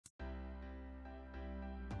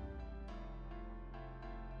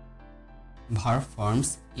verb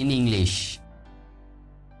forms in English.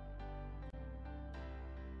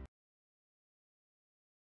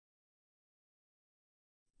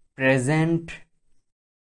 Present,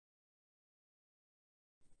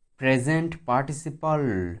 present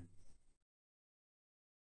participle.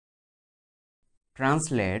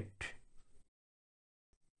 Translate,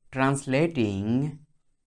 translating.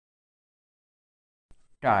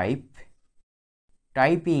 Type,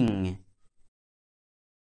 typing.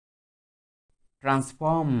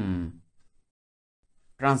 Transform,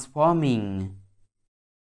 transforming.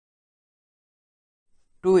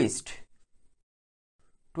 Twist,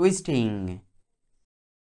 twisting.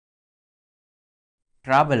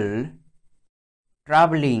 Trouble,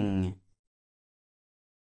 troubling.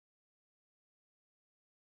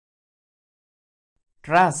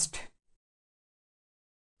 Trust,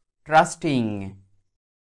 trusting.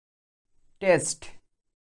 Test,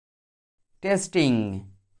 testing.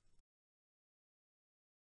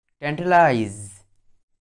 Tantalize,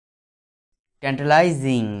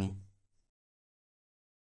 tantalizing.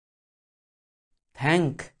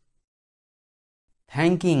 Thank,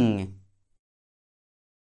 thanking.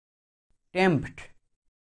 Tempt,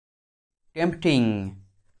 tempting.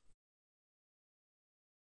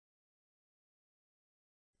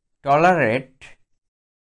 Tolerate,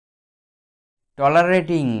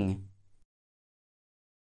 tolerating.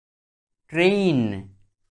 Train,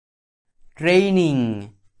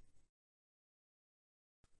 training.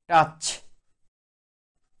 Touch,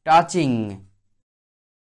 touching.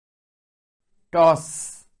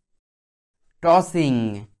 Toss,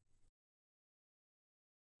 tossing.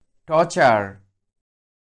 Torture,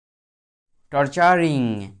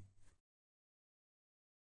 torturing.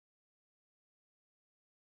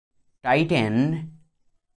 Tighten,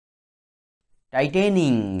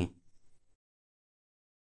 tightening.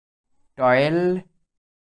 Toil,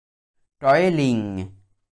 toiling.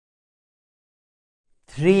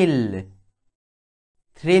 Thrill,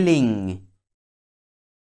 thrilling.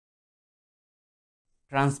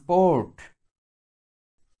 Transport,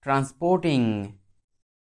 transporting.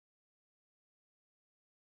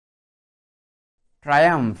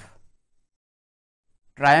 Triumph,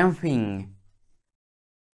 triumphing.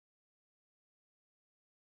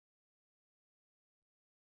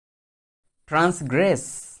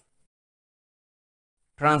 Transgress,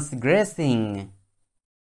 transgressing.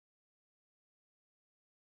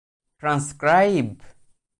 Transcribe,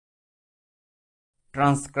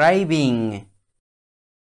 transcribing.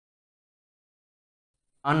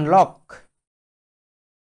 Unlock,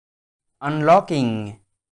 unlocking.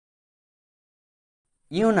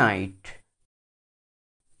 Unite,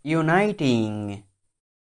 uniting.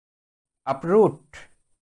 Uproot,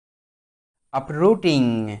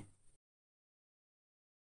 uprooting.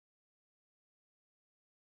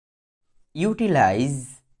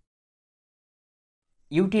 Utilize,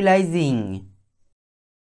 utilizing.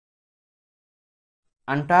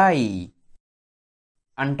 Untie,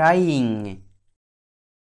 untying.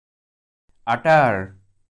 Utter,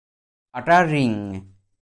 uttering.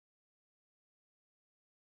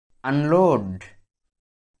 Unload,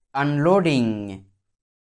 unloading.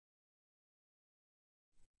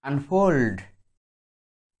 Unfold,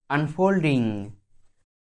 unfolding.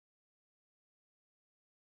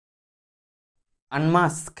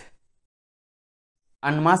 Unmask,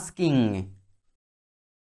 unmasking.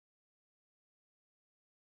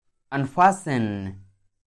 Unfasten,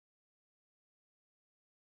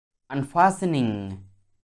 unfastening.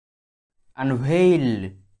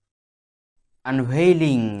 Unveil,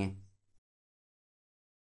 unveiling.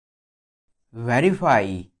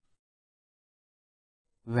 Verify,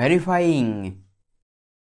 verifying.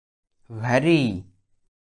 Vary,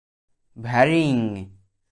 varying.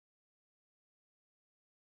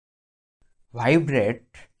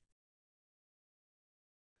 Vibrate,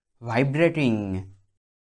 vibrating.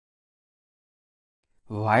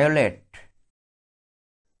 Violate,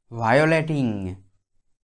 violating.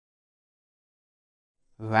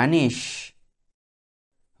 Vanish,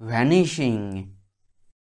 vanishing.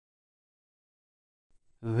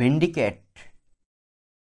 Vindicate,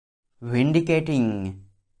 vindicating.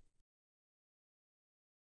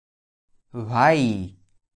 Vie,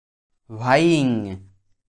 vying.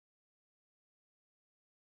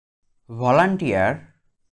 Volunteer,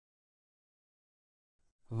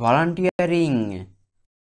 volunteering.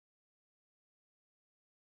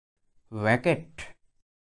 Vacate,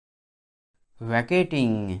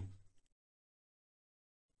 vacating.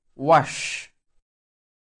 Wash,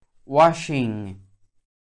 washing.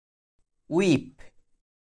 Weep,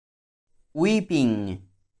 weeping.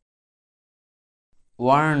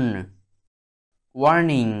 Warn,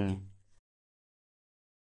 warning.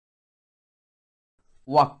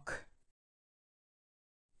 walk,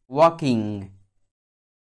 walking,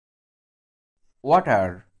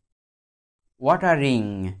 water,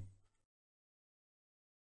 watering,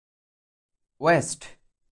 waste,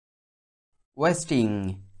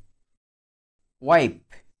 wasting,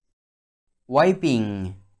 wipe,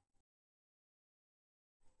 wiping,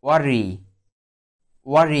 worry,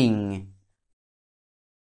 worrying,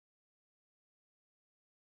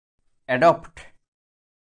 adopt,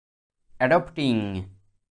 adopting,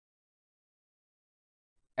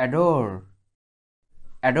 adore,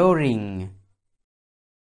 adoring,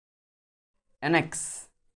 annex,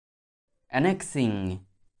 annexing,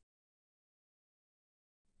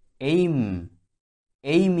 aim,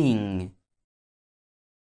 aiming,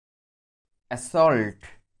 assault,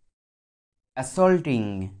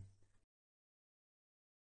 assaulting,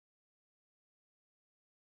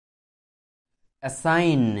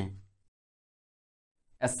 assign,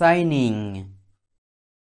 assigning,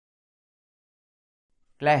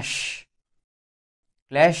 clash,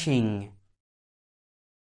 clashing,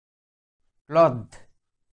 cloth,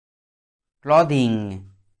 clothing,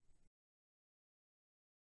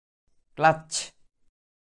 clutch,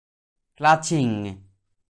 clutching,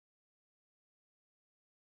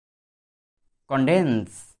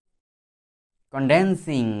 condense,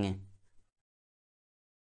 condensing,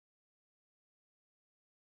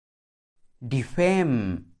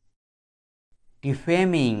 defame,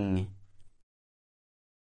 defaming,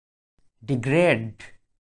 degrade,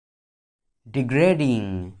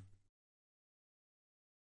 degrading,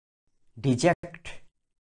 deject,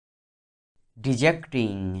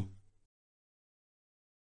 dejecting,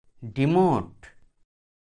 demote,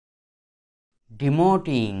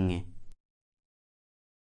 demoting,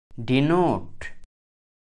 denote,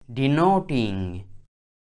 denoting,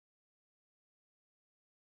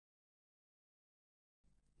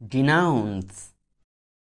 denounce,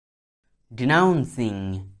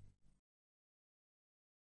 denouncing,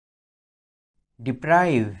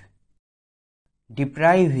 deprive,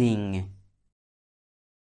 depriving,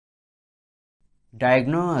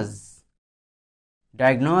 diagnose,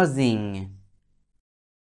 diagnosing,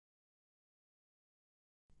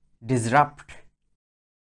 disrupt,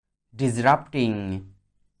 disrupting,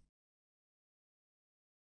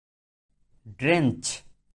 drench,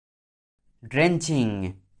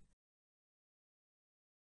 drenching,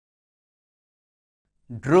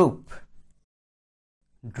 droop,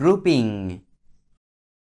 drooping,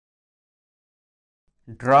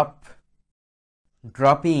 drop,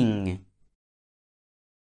 dropping,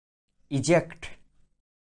 eject,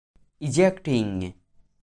 ejecting,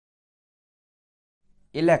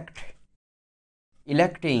 elect,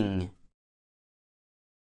 electing,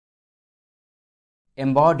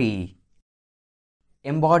 embody,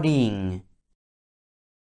 embodying,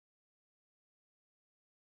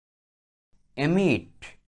 emit,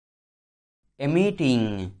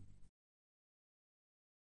 emitting,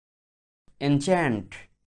 enchant,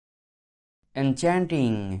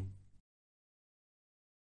 enchanting,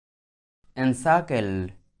 encircle,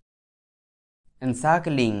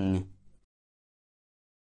 encircling,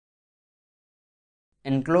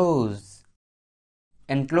 enclose,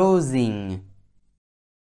 enclosing,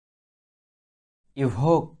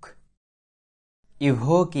 evoke,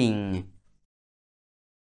 evoking,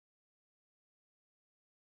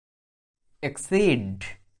 exceed,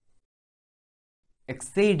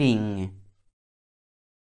 exceeding,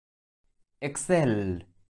 excel,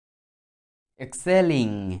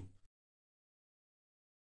 excelling,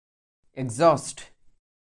 exhaust,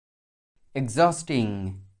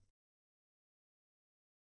 exhausting,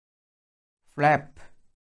 flap,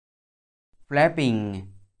 flapping,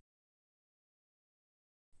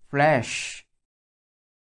 flash,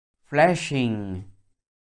 flashing,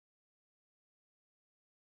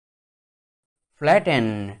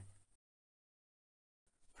 flatten,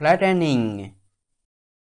 flattening,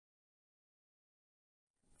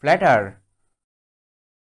 flatter,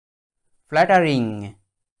 flattering,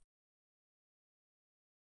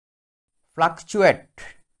 fluctuate,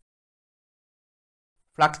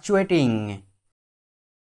 fluctuating,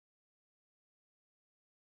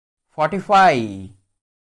 fortify,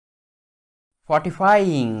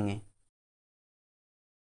 fortifying,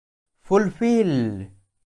 fulfill,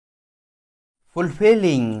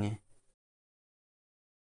 fulfilling,